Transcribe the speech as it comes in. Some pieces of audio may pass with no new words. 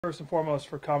First and foremost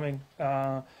for coming.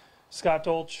 Scott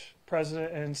Dolch,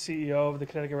 President and CEO of the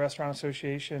Connecticut Restaurant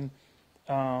Association.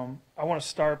 I want to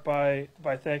start by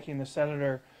thanking the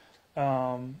Senator.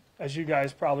 As you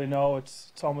guys probably know,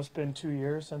 it's almost been 2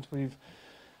 years since we've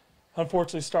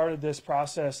unfortunately started this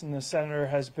process, and the Senator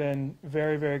has been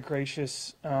very, very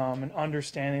gracious in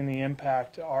understanding the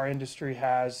impact our industry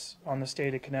has on the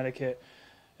state of Connecticut.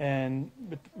 And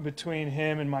between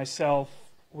him and myself,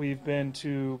 we've been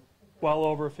to well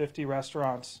over 50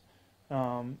 restaurants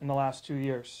in the last 2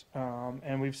 years.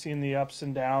 And we've seen the ups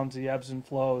and downs, the ebbs and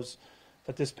flows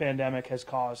that this pandemic has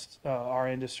caused our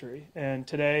industry. And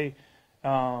today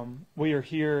we are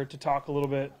here to talk a little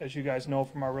bit, as you guys know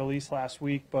from our release last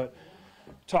week, but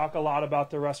talk a lot about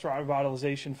the Restaurant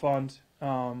Revitalization Fund.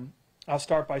 I'll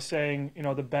start by saying, you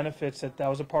know, the benefits that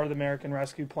was a part of the American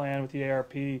Rescue Plan with the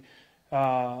ARP, the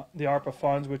ARPA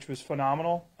funds, which was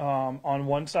phenomenal on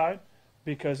one side,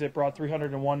 because it brought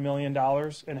 $301 million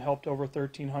and helped over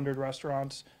 1,300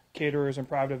 restaurants, caterers, and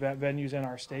private event venues in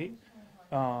our state.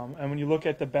 And when you look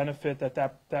at the benefit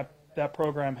that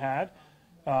program had,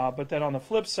 but then on the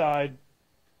flip side,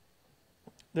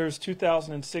 there's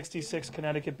 2,066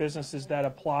 Connecticut businesses that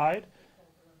applied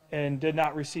and did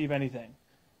not receive anything.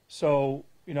 So,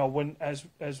 you know,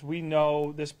 as we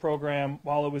know, this program,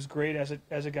 while it was great as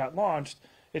it got launched,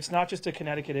 it's not just a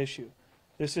Connecticut issue.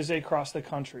 This is across the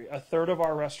country. A third of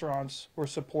our restaurants were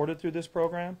supported through this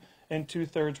program, and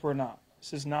 2/3 were not.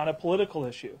 This is not a political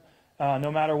issue.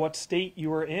 No matter what state you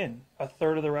were in, a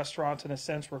third of the restaurants, in a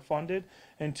sense, were funded,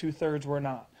 and 2/3 were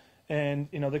not. And,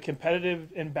 you know, the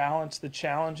competitive imbalance, the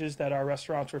challenges that our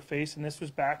restaurants were faced, and this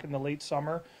was back in the late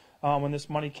summer when this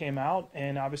money came out,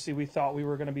 and obviously we thought we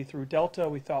were going to be through Delta.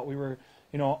 We thought we were,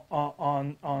 you know,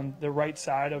 on the right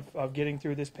side of getting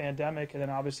through this pandemic, and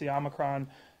then obviously Omicron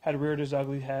had reared his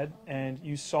ugly head. And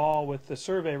you saw with the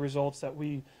survey results that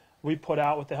we put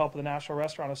out with the help of the National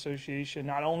Restaurant Association,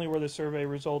 not only were the survey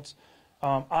results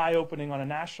eye-opening on a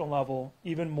national level,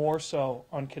 even more so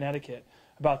on Connecticut,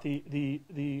 about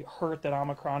the hurt that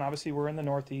Omicron, obviously we're in the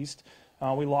Northeast,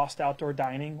 we lost outdoor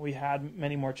dining, we had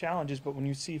many more challenges, but when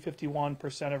you see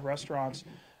 51% of restaurants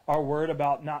are worried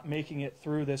about not making it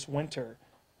through this winter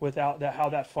without that, how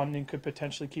that funding could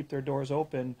potentially keep their doors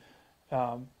open,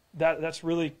 that's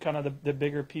really kind of the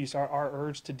bigger piece. Our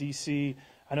urge to D.C.,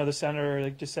 I know the Senator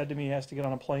just said to me he has to get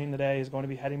on a plane today, is going to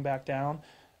be heading back down.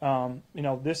 You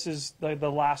know, this is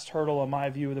the last hurdle, in my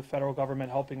view, of the federal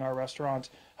government helping our restaurants,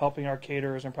 helping our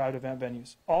caterers and private event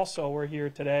venues. Also, we're here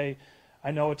today.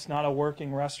 I know it's not a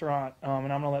working restaurant, and I'm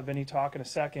going to let Vinny talk in a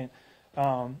second.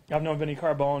 I've known Vinny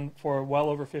Carbone for well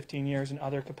over 15 years in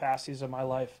other capacities of my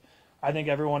life. I think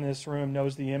everyone in this room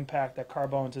knows the impact that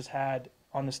Carbone's has had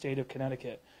on the state of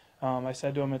Connecticut. I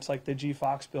said to him, it's like the G.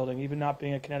 Fox building, even not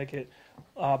being a Connecticut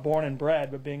born and bred,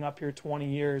 but being up here 20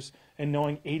 years and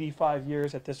knowing 85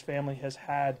 years that this family has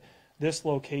had this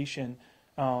location.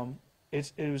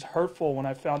 It was hurtful when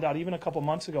I found out, even a couple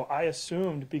months ago, I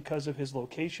assumed because of his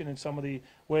location and some of the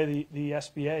way the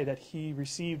SBA that he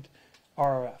received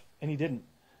RRF, and he didn't.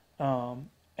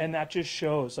 And that just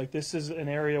shows, like, this is an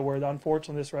area where,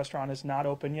 unfortunately, this restaurant is not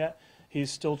open yet. He's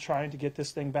still trying to get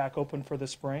this thing back open for the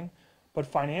spring. But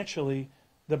financially,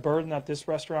 the burden that this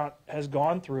restaurant has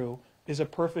gone through is a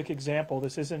perfect example.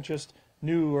 This isn't just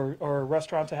new or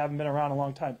restaurants that haven't been around a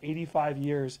long time. 85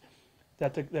 years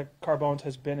that Carbone's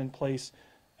has been in place.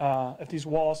 If these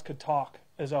walls could talk,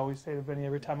 as I always say to Vinny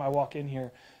every time I walk in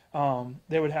here,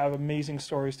 they would have amazing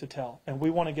stories to tell. And we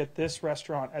want to get this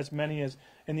restaurant, as many as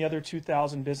in the other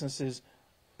 2,000 businesses,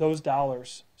 those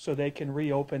dollars so they can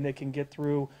reopen, they can get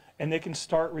through, and they can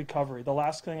start recovery. The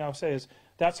last thing I'll say is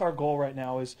that's our goal right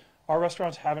now. Is our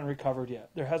restaurants haven't recovered yet.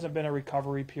 There hasn't been a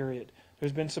recovery period.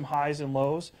 There's been some highs and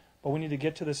lows, but we need to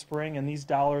get to the spring, and these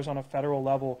dollars on a federal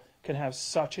level can have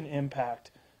such an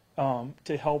impact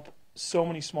to help so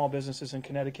many small businesses in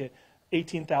Connecticut.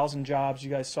 18,000 jobs, you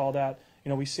guys saw that. You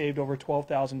know, we saved over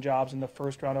 12,000 jobs in the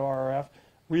first round of RRF.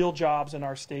 Real jobs in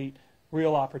our state,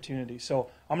 real opportunity. So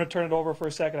I'm going to turn it over for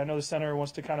a second. I know the Senator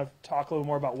wants to kind of talk a little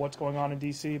more about what's going on in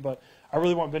D.C., but I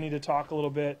really want Vinny to talk a little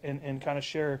bit and kind of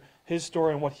share his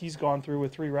story and what he's gone through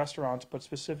with 3 restaurants, but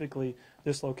specifically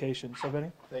this location. So,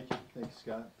 Vinny? Thank you. Thank you,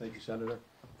 Scott. Thank you, Senator.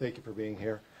 Thank you for being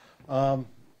here.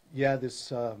 Yeah,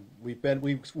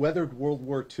 we've weathered World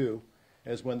War II.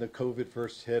 As when the COVID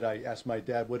first hit, I asked my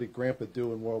dad, what did Grandpa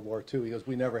do in World War II? He goes,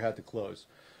 we never had to close.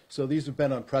 So these have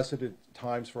been unprecedented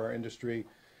times for our industry.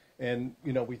 And,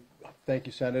 you know, we thank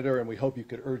you, Senator, and we hope you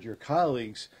could urge your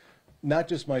colleagues, not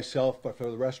just myself, but for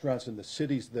the restaurants in the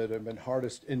cities that have been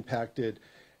hardest impacted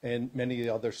and many of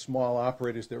the other small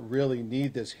operators that really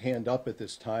need this hand up at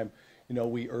this time. You know,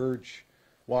 we urge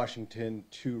Washington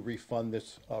to refund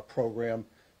this program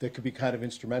that could be kind of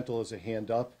instrumental as a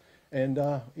hand up. And,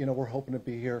 we're hoping to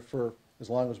be here for as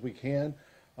long as we can.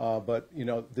 But,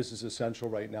 this is essential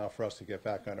right now for us to get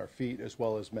back on our feet, as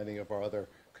well as many of our other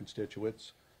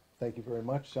constituents. Thank you very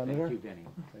much, Senator. Thank you, Vinny.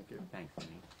 Thank you. Thanks,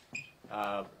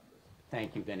 Vinny.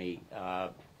 Thank you, Vinny.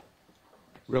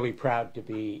 Really proud to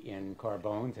be in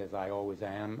Carbones, as I always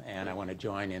am, and I want to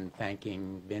join in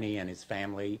thanking Vinny and his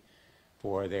family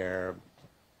for their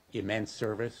immense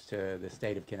service to the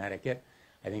state of Connecticut.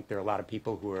 I think there are a lot of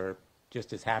people who are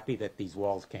just as happy that these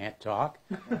walls can't talk.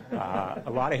 A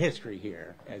lot of history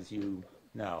here, as you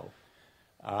know.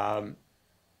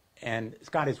 And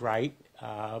Scott is right.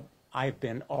 I've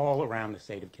been all around the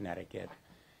state of Connecticut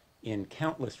in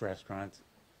countless restaurants,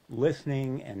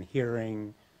 listening and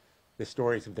hearing the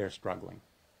stories of their struggling.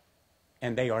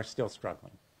 And they are still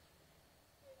struggling.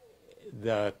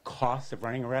 The costs of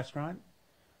running a restaurant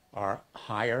are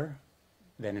higher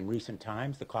than in recent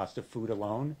times. The cost of food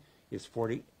alone is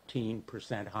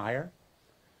 14% higher.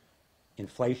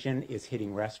 Inflation is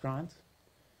hitting restaurants,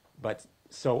 but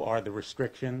so are the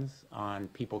restrictions on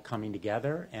people coming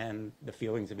together and the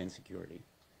feelings of insecurity.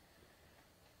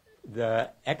 The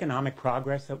economic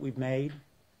progress that we've made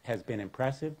has been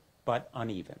impressive, but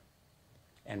uneven.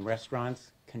 And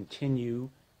restaurants continue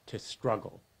to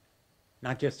struggle,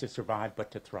 not just to survive, but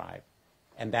to thrive.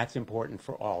 And that's important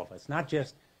for all of us, not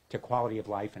just to quality of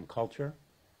life and culture.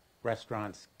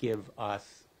 Restaurants give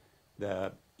us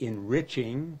the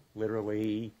enriching,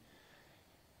 literally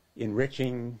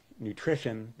enriching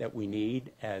nutrition that we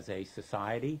need as a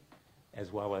society,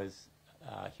 as well as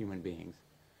human beings.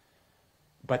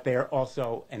 But they're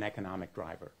also an economic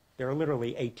driver. There are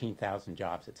literally 18,000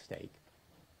 jobs at stake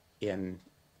in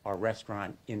our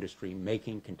restaurant industry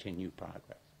making continued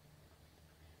progress.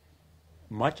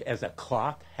 Much as a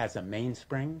clock has a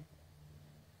mainspring,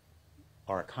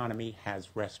 our economy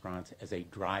has restaurants as a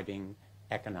driving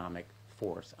economic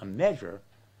force, a measure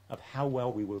of how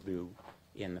well we will do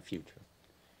in the future.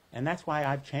 And that's why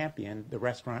I've championed the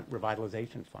Restaurant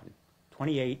Revitalization Fund,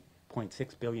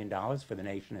 $28.6 billion for the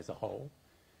nation as a whole,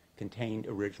 contained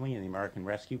originally in the American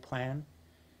Rescue Plan.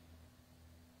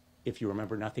 If you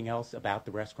remember nothing else about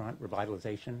the Restaurant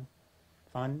Revitalization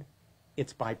Fund,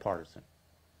 it's bipartisan.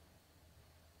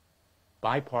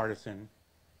 Bipartisan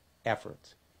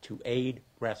efforts to aid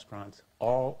restaurants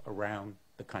all around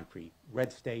the country,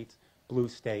 red states, blue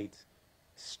states,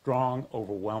 strong,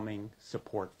 overwhelming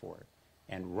support for it.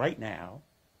 And right now,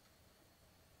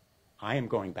 I am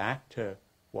going back to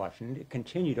Washington to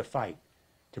continue to fight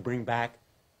to bring back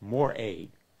more aid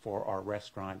for our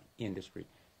restaurant industry.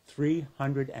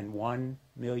 $301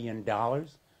 million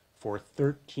for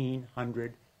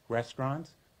 1,300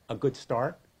 restaurants. A good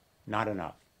start, not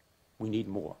enough. We need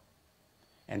more.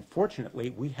 And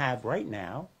fortunately, we have right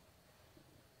now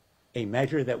a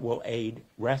measure that will aid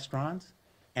restaurants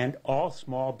and all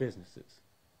small businesses.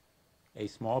 A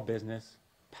small business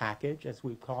package, as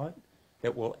we call it,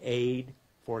 that will aid,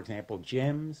 for example,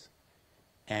 gyms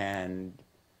and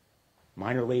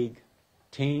minor league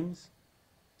teams,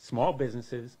 small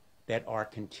businesses that are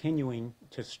continuing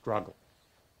to struggle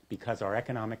because our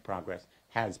economic progress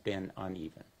has been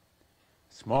uneven.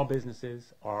 Small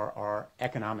businesses are our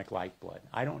economic lifeblood.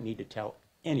 I don't need to tell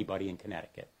anybody in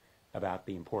Connecticut about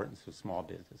the importance of small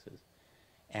businesses.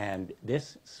 And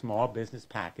this small business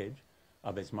package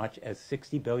of as much as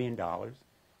 $60 billion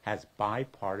has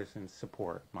bipartisan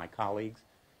support. My colleagues,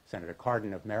 Senator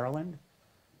Cardin of Maryland,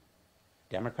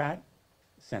 Democrat,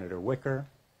 Senator Wicker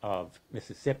of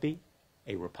Mississippi,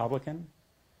 a Republican.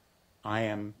 I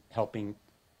am helping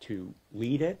to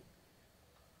lead it,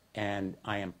 and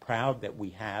I am proud that we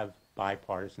have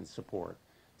bipartisan support.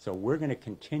 So we're going to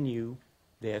continue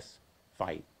this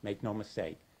fight. Make no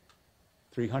mistake.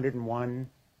 $301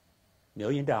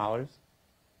 million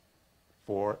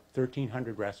for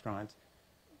 1,300 restaurants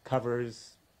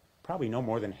covers probably no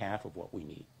more than half of what we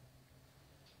need.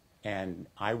 And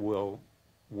I will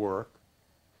work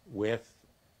with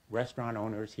restaurant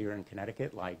owners here in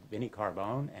Connecticut like Vinnie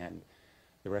Carbone and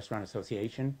the Restaurant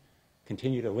Association,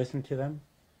 continue to listen to them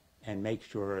and make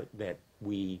sure that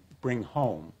we bring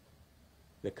home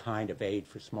the kind of aid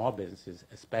for small businesses,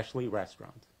 especially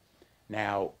restaurants.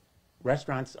 Now,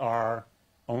 restaurants are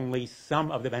only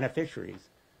some of the beneficiaries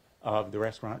of the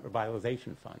Restaurant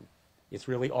Revitalization Fund. It's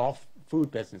really all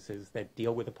food businesses that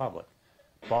deal with the public.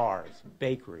 Bars,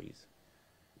 bakeries,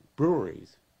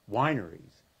 breweries,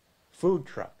 wineries, food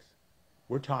trucks.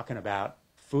 We're talking about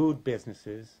food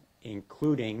businesses,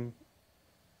 including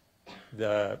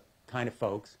the kind of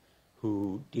folks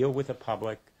who deal with the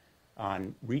public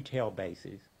on retail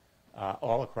basis,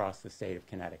 all across the state of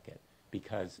Connecticut,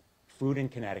 because food in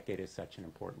Connecticut is such an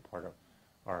important part of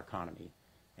our economy.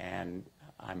 And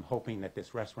I'm hoping that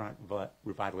this restaurant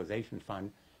revitalization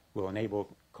fund will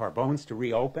enable Carbone's to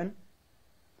reopen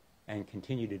and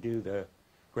continue to do the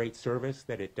great service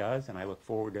that it does. And I look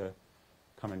forward to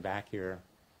coming back here,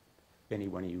 Vinny,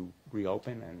 when you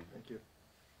reopen, and Thank you.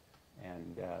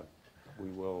 And we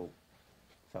will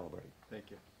celebrate. Thank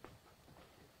you.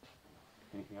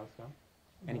 Anything else, Tom?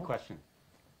 Any questions?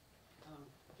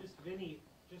 Just Vinny,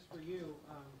 just for you,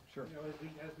 Sure. you know,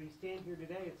 as we stand here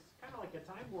today, it's kind of like a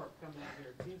time warp coming out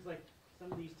here. It seems like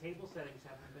some of these table settings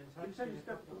haven't been touched in a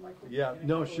couple of Yeah, in a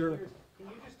no, couple of sure. years. Can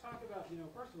you just talk about, you know,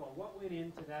 first of all, what went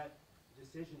into that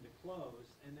decision to close,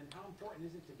 and then how important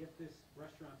is it to get this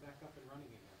restaurant back up and running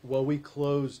again? Well, we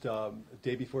closed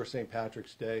day before St.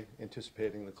 Patrick's Day,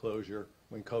 anticipating the closure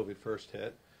when COVID first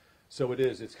hit. So it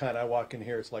is. It's kind of, I walk in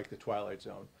here, it's like the Twilight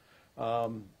Zone.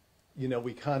 You know,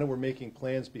 we kind of were making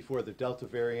plans before the Delta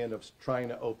variant of trying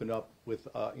to open up with,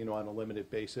 you know, on a limited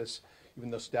basis,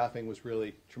 even though staffing was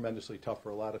really tremendously tough for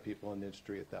a lot of people in the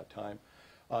industry at that time.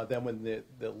 Then when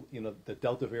you know, the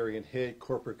Delta variant hit,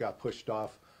 corporate got pushed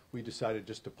off, we decided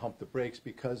just to pump the brakes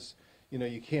because, you know,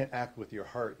 you can't act with your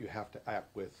heart. You have to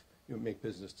act with, you know, make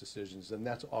business decisions, and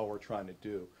that's all we're trying to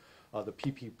do. The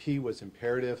PPP was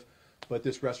imperative, but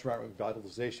this restaurant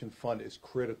revitalization fund is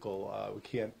critical. We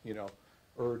can't, you know,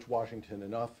 urge Washington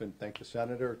enough, and thank the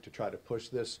senator to try to push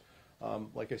this.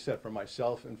 Like I said, for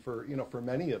myself and for, you know, for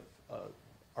many of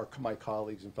my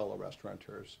colleagues and fellow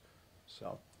restaurateurs.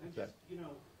 So And that, just, you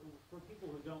know, for people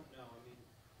who don't know, I mean,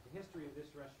 the history of this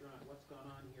restaurant, what's gone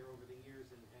on here over the years,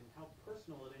 and how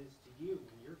personal it is to you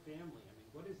and your family. I mean,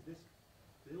 what does this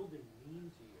building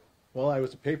mean to you? well, I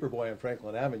was a paper boy on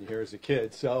Franklin Avenue here as a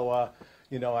kid, so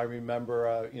you know, I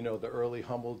remember you know, the early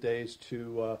humble days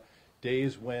to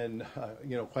days when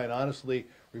you know, quite honestly,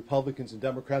 Republicans and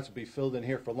Democrats would be filled in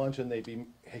here for lunch, and they'd be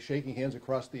shaking hands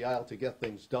across the aisle to get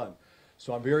things done.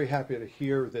 So I'm very happy to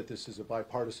hear that this is a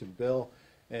bipartisan bill,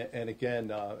 and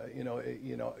again, you know,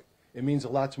 it means a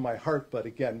lot to my heart. But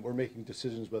again, we're making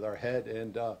decisions with our head,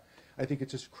 and I think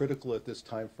it's just critical at this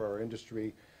time for our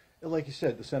industry. And like you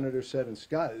said, the senator said, and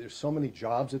Scott, there's so many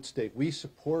jobs at stake. We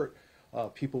support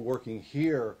people working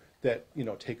here that, you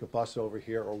know, take a bus over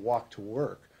here or walk to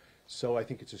work. So I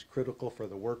think it's just critical for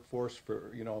the workforce,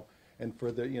 for, you know, and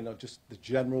for the, you know, just the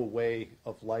general way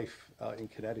of life in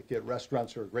Connecticut.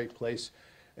 Restaurants are a great place.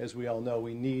 As we all know,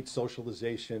 we need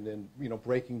socialization and, you know,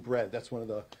 breaking bread. That's one of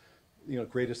the, you know,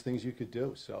 greatest things you could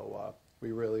do. So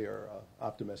we really are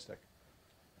optimistic.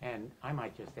 And I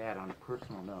might just add on a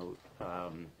personal note,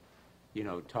 you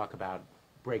know, talk about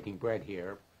breaking bread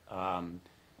here.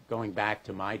 Going back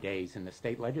to my days in the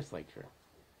state legislature,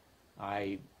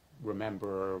 I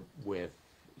remember with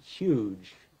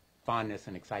huge fondness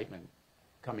and excitement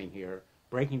coming here,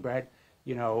 breaking bread.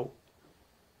 You know,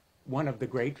 one of the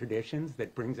great traditions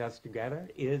that brings us together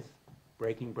is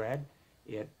breaking bread.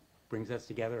 It brings us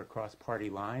together across party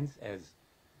lines, as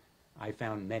I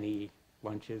found many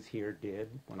lunches here did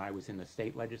when I was in the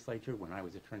state legislature, when I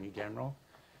was Attorney General.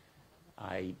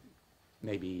 I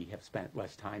maybe have spent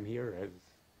less time here as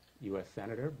U.S.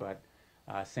 Senator, but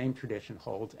same tradition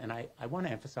holds. And I want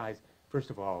to emphasize, first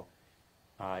of all,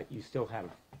 you still have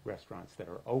restaurants that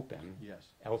are open Yes.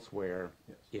 elsewhere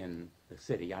Yes. in the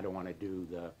city. I don't want to do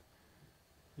the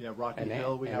Yeah, Rocky An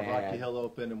Hill, we ad- have an Rocky ad. Hill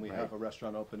open, and we Right. have a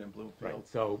restaurant open in Blumenthal. right.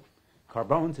 So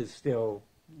Carbone's is still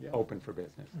Yeah. open for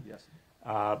business. Yes.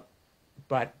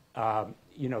 But,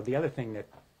 you know, the other thing that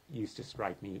used to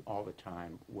strike me all the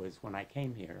time was when I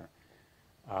came here,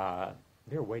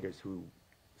 there are waiters who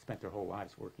spent their whole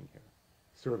lives working here,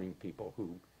 serving people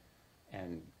who,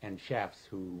 and chefs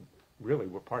who really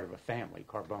were part of a family.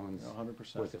 Carbone's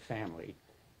 100%. was a family.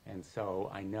 And so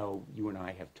I know you and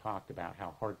I have talked about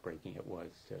how heartbreaking it was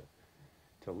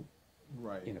to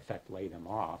Right. in effect, lay them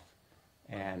off.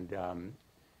 And,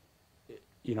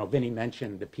 you know, Vinny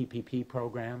mentioned the PPP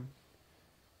program.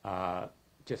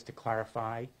 Just to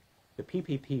clarify, the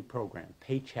PPP program,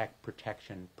 Paycheck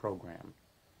Protection Program,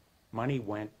 money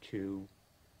went to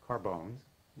Carbone's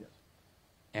Yes.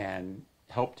 and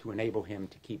helped to enable him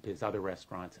to keep his other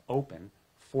restaurants open.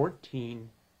 $14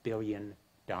 billion.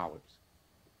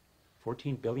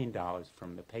 $14 billion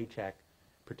from the Paycheck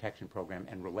Protection Program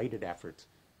and related efforts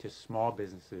to small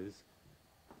businesses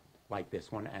like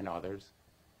this one and others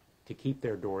to keep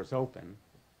their doors open.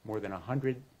 More than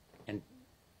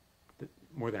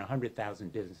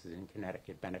 100,000 businesses in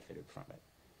Connecticut benefited from it.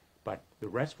 But the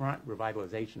Restaurant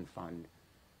Revitalization Fund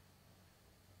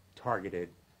targeted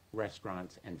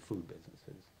restaurants and food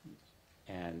businesses.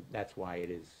 And that's why it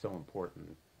is so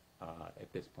important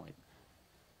at this point.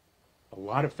 A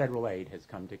lot of federal aid has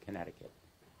come to Connecticut,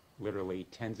 literally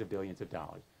tens of billions of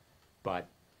dollars. But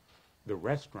the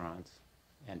restaurants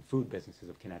and food businesses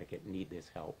of Connecticut need this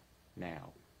help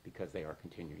now because they are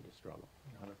continuing to struggle.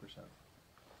 100%.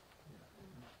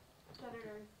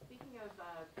 Senator, speaking of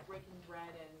breaking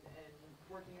bread and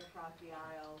working across the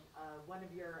aisle, one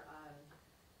of your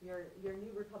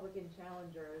new Republican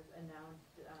challengers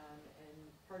announced, and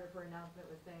part of her announcement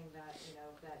was saying that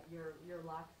that you're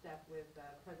lockstep with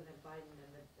President Biden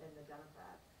and the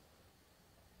Democrats.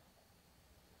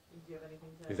 Do you have anything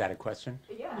to? Is that a question?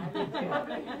 Yeah.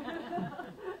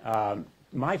 I mean,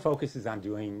 My focus is on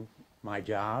doing my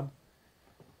job,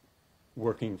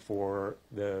 working for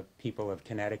the people of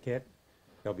Connecticut.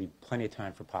 There'll be plenty of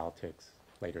time for politics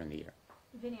later in the year.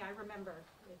 Vinny, I remember,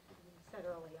 you said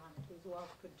early on, who else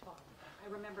could talk.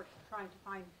 I remember trying to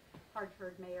find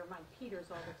Hartford Mayor Mike Peters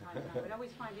all the time, and I would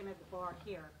always find him at the bar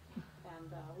here,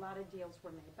 and a lot of deals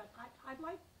were made. But I'd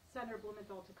like Senator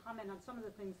Blumenthal to comment on some of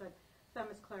the things that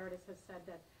Themis Claridis has said,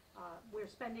 that we're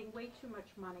spending way too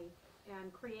much money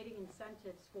and creating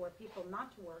incentives for people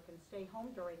not to work and stay home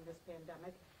during this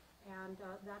pandemic. And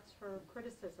that's her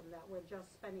criticism, that we're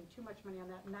just spending too much money on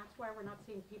that, and that's why we're not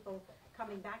seeing people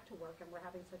coming back to work, and we're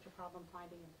having such a problem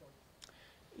finding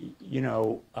employees. You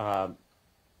know,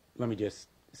 let me just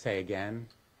say again,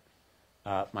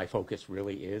 my focus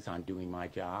really is on doing my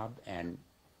job and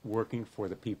working for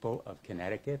the people of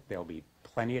Connecticut. There'll be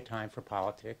plenty of time for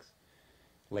politics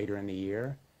later in the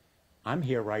year. I'm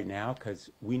here right now because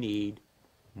we need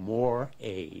more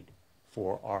aid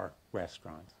for our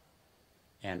restaurants.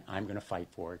 And I'm going to fight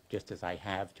for it, just as I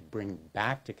have to bring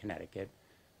back to Connecticut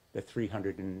the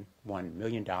 $301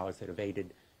 million that have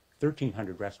aided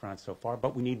 1,300 restaurants so far,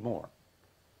 but we need more.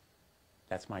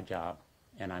 That's my job,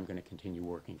 and I'm going to continue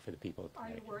working for the people of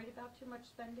Connecticut. Are you worried about too much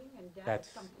spending and debt That's,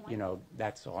 at some point? you know,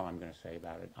 that's all I'm going to say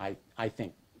about it. I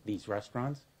think these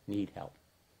restaurants need help.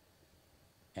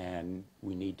 And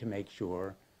we need to make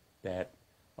sure that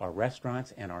our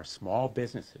restaurants and our small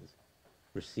businesses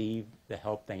receive the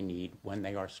help they need when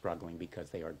they are struggling, because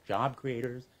they are job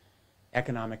creators,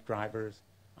 economic drivers.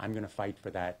 I'm going to fight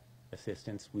for that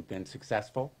assistance. We've been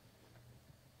successful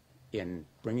in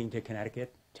bringing to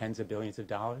Connecticut tens of billions of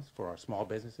dollars for our small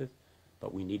businesses,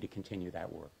 but we need to continue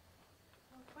that work.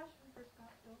 A question for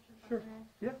Scott Dolce, if I Sure.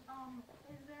 may. Yeah.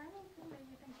 Is there anything that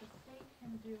you think the state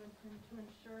can do to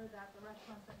ensure that the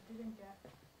restaurants that didn't get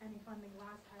any funding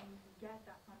last time get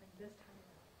that funding this time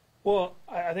around? Well,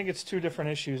 I think it's two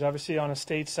different issues. Obviously, on a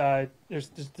state side, there's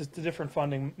the different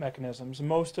funding mechanisms.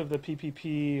 Most of the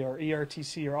PPP or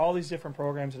ERTC or all these different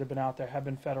programs that have been out there have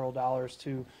been federal dollars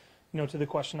to the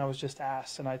question I was just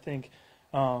asked. And I think,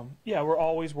 we're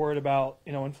always worried about,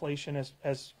 inflation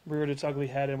has reared its ugly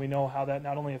head, and we know how that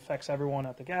not only affects everyone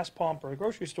at the gas pump or the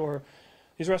grocery store.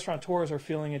 These restaurateurs are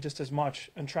feeling it just as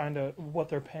much and trying to, what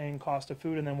they're paying cost of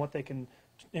food and then what they can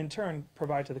in turn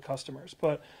provide to the customers.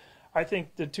 But I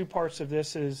think the two parts of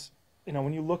this is,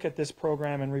 when you look at this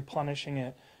program and replenishing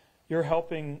it, you're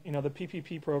helping, the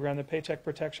PPP program, the Paycheck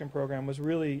Protection Program was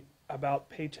really about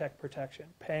paycheck protection,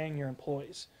 paying your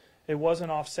employees. It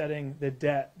wasn't offsetting the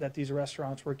debt that these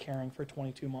restaurants were carrying for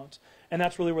 22 months. And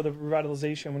that's really where the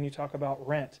revitalization, when you talk about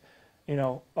rent,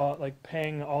 like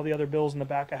paying all the other bills in the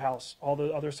back of house, all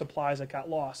the other supplies that got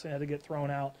lost and had to get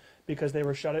thrown out because they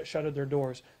were shuttered their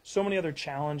doors. So many other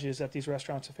challenges that these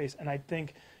restaurants have faced. And I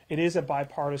think it is a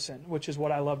bipartisan, which is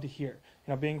what I love to hear.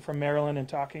 Being from Maryland and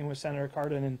talking with Senator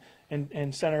Cardin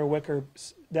and Senator Wicker,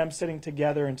 them sitting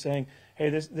together and saying, hey,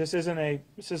 this isn't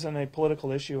a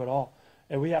political issue at all.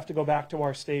 And we have to go back to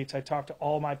our states. I talked to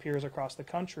all my peers across the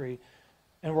country,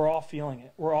 and we're all feeling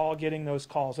it. We're all getting those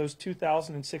calls. Those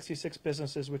 2,066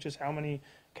 businesses, which is how many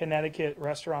Connecticut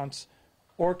restaurants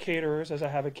or caterers, as I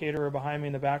have a caterer behind me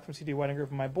in the back from CD Wedding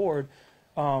Group on my board,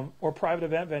 or private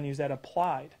event venues that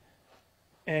applied.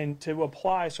 And to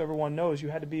apply, so everyone knows, you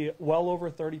had to be well over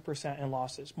 30% in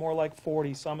losses, more like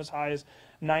 40, some as high as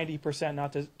 90%,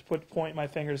 not to point my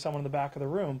finger to someone in the back of the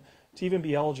room, to even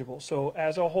be eligible. So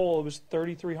as a whole, it was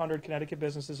 3,300 Connecticut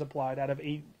businesses applied out of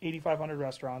 8,500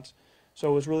 restaurants.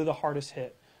 So it was really the hardest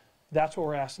hit. That's what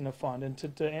we're asking to fund. And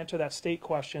to answer that state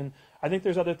question, I think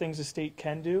there's other things the state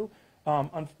can do.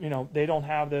 They don't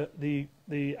have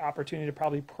the opportunity to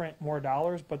probably print more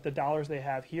dollars, but the dollars they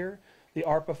have here, the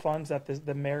ARPA funds that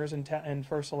the mayors and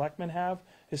first selectmen have,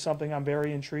 is something I'm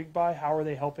very intrigued by. How are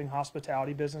they helping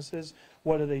hospitality businesses?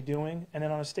 What are they doing? And then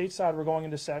on the state side, we're going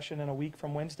into session in a week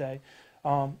from Wednesday.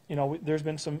 There's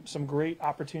been some great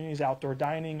opportunities, outdoor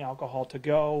dining, alcohol to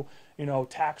go,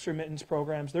 tax remittance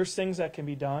programs. There's things that can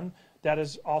be done. That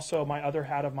is also my other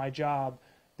hat of my job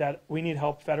that we need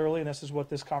help federally, and this is what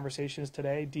this conversation is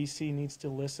today. DC needs to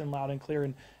listen loud and clear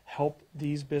and help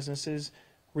these businesses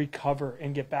recover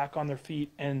and get back on their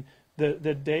feet. And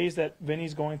the days that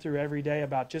Vinny's going through every day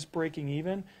about just breaking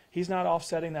even, he's not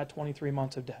offsetting that 23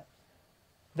 months of debt.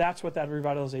 That's what that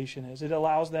revitalization is. It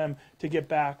allows them to get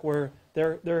back where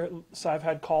so I've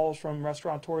had calls from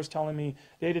restaurateurs telling me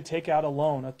they had to take out a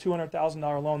loan, a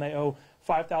 $200,000 loan. They owe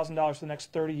 $5,000 for the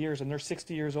next 30 years, and they're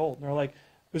 60 years old. And they're like,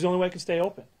 it was the only way I could stay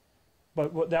open.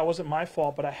 But that wasn't my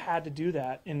fault, but I had to do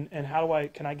that. And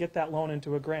can I get that loan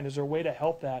into a grant? Is there a way to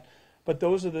help that? But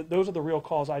those are the real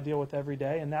calls I deal with every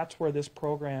day, and that's where this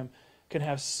program can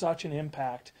have such an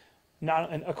impact, not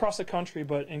across the country,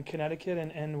 but in Connecticut,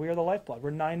 and we are the lifeblood. We're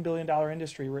a $9 billion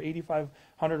industry. We're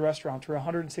 8,500 restaurants. We're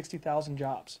 160,000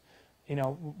 jobs.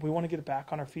 We want to get it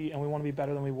back on our feet, and we want to be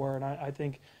better than we were. And I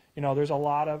think, there's a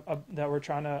lot of that we're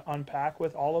trying to unpack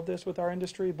with all of this with our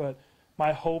industry, but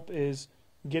my hope is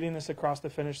getting this across the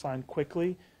finish line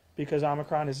quickly, because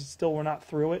Omicron is still, we're not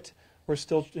through it. We're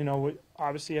still,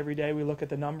 obviously every day we look at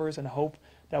the numbers and hope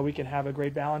that we can have a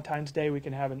great Valentine's Day. We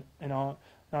can have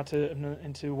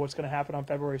into what's going to happen on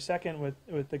February 2nd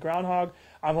with the groundhog.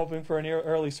 I'm hoping for an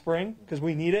early spring because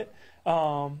we need it,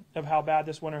 of how bad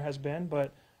this winter has been.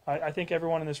 But I think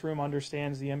everyone in this room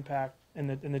understands the impact and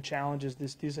the challenges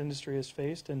this industry has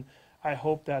faced. And I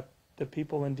hope that the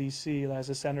people in D.C., as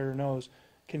the senator knows,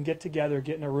 can get together,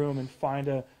 get in a room, and find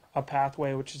a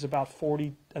pathway, which is about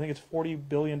 $40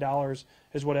 billion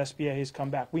is what SBA has come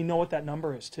back. We know what that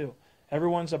number is too.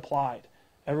 Everyone's applied.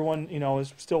 Everyone,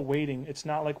 is still waiting. It's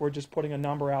not like we're just putting a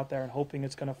number out there and hoping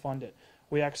it's going to fund it.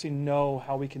 We actually know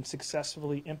how we can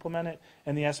successfully implement it,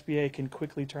 and the SBA can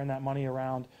quickly turn that money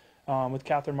around with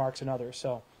Catherine Marks and others.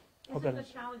 So, isn't the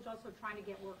challenge also trying to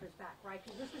get workers back, right?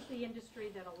 Because this is the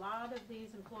industry that a lot of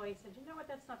these employees said, you know what,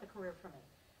 that's not the career for me.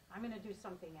 I'm going to do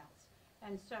something else.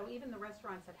 And so even the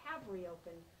restaurants that have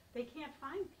reopened, they can't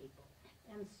find people.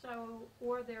 And so,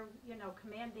 or they're,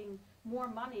 commanding more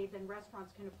money than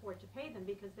restaurants can afford to pay them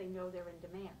because they know they're in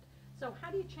demand. So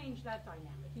how do you change that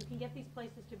dynamic? You can get these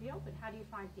places to be open. How do you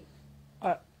find people?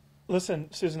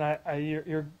 Listen, Susan,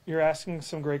 you're asking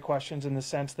some great questions in the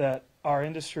sense that our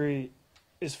industry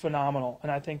is phenomenal.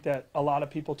 And I think that a lot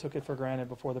of people took it for granted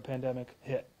before the pandemic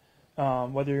hit.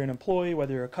 Whether you're an employee,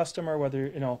 whether you're a customer,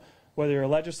 whether you're a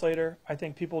legislator, I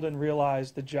think people didn't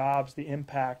realize the jobs, the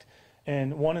impact.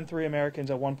 And 1 in 3 Americans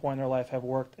at one point in their life have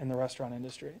worked in the restaurant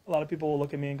industry. A lot of people will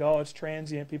look at me and go, oh, it's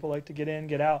transient. People like to get in,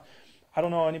 get out. I don't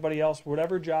know anybody else.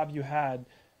 Whatever job you had,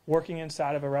 working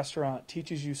inside of a restaurant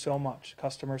teaches you so much.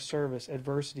 Customer service,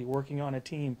 adversity, working on a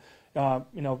team,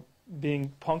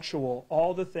 being punctual,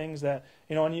 all the things that,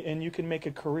 and you can make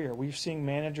a career. We're seeing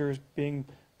managers being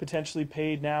potentially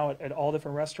paid now at all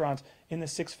different restaurants in the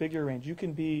 6-figure range. You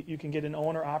can get an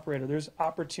owner operator. There's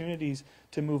opportunities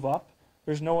to move up.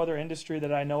 There's no other industry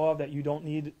that I know of that you don't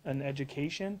need an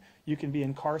education. You can be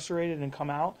incarcerated and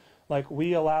come out. Like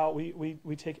we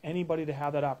take anybody to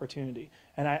have that opportunity.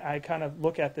 And I kind of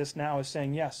look at this now as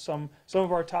saying, yes, some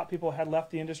of our top people had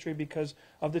left the industry because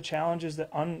of the challenges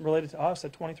that unrelated to us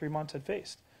that 23 months had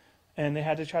faced. And they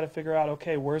had to try to figure out,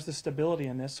 okay, where's the stability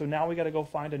in this? So now we got to go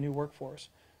find a new workforce.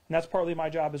 And that's partly my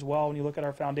job as well when you look at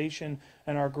our foundation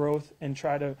and our growth and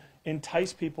try to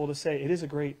entice people to say it is a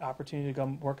great opportunity to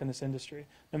come work in this industry.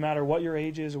 No matter what your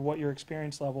age is or what your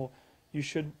experience level, you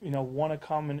should want to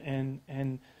come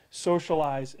and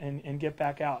socialize and get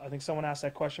back out. I think someone asked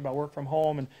that question about work from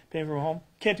home and paying from home.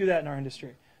 Can't do that in our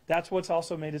industry. That's what's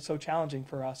also made it so challenging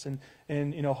for us. And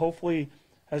hopefully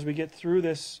as we get through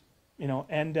this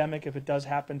endemic, if it does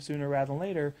happen sooner rather than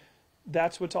later,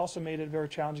 that's what's also made it very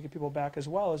challenging to get people back as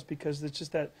well, is because it's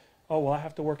just that, oh, well, I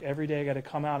have to work every day. I got to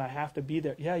come out. I have to be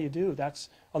there. Yeah, you do.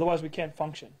 Otherwise we can't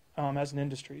function as an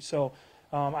industry. So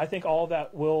I think all of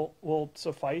that will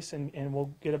suffice and we'll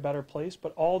get a better place.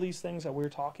 But all these things that we're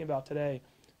talking about today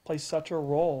play such a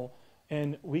role,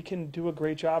 and we can do a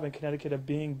great job in Connecticut of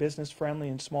being business friendly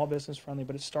and small business friendly.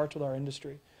 But it starts with our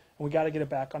industry, and we got to get it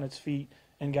back on its feet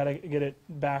and got to get it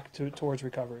back towards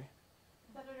recovery.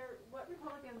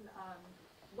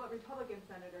 What Republican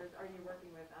senators are you working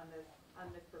with on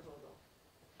this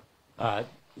proposal?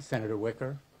 Senator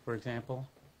Wicker, for example,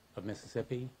 of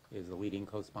Mississippi, is the leading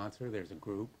co-sponsor. There's a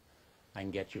group. I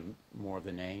can get you more of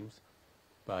the names.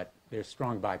 But there's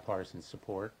strong bipartisan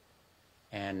support.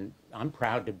 And I'm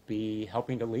proud to be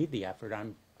helping to lead the effort.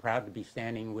 I'm proud to be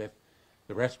standing with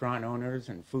the restaurant owners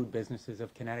and food businesses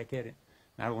of Connecticut,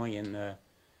 not only in the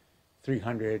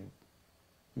 300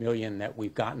 million that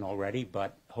we've gotten already,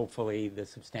 but hopefully the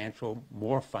substantial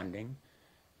more funding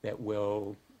that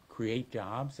will create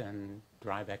jobs and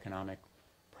drive economic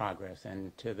progress.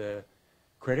 And to the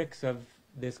critics of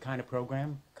this kind of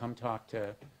program, come talk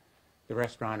to the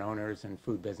restaurant owners and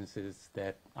food businesses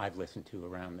that I've listened to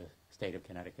around the state of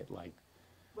Connecticut. Like,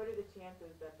 What are the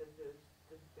chances that this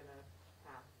is gonna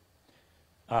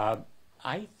pass?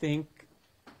 I think,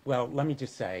 well, let me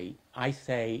just say, I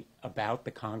say about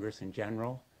the Congress in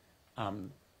general,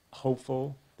 I'm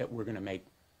hopeful that we're going to make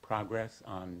progress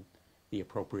on the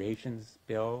appropriations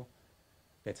bill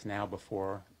that's now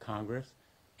before Congress,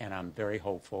 and I'm very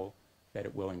hopeful that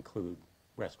it will include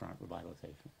restaurant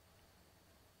revitalization.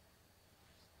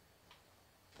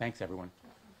 Thanks, everyone.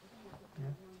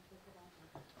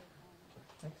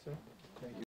 Thanks, sir.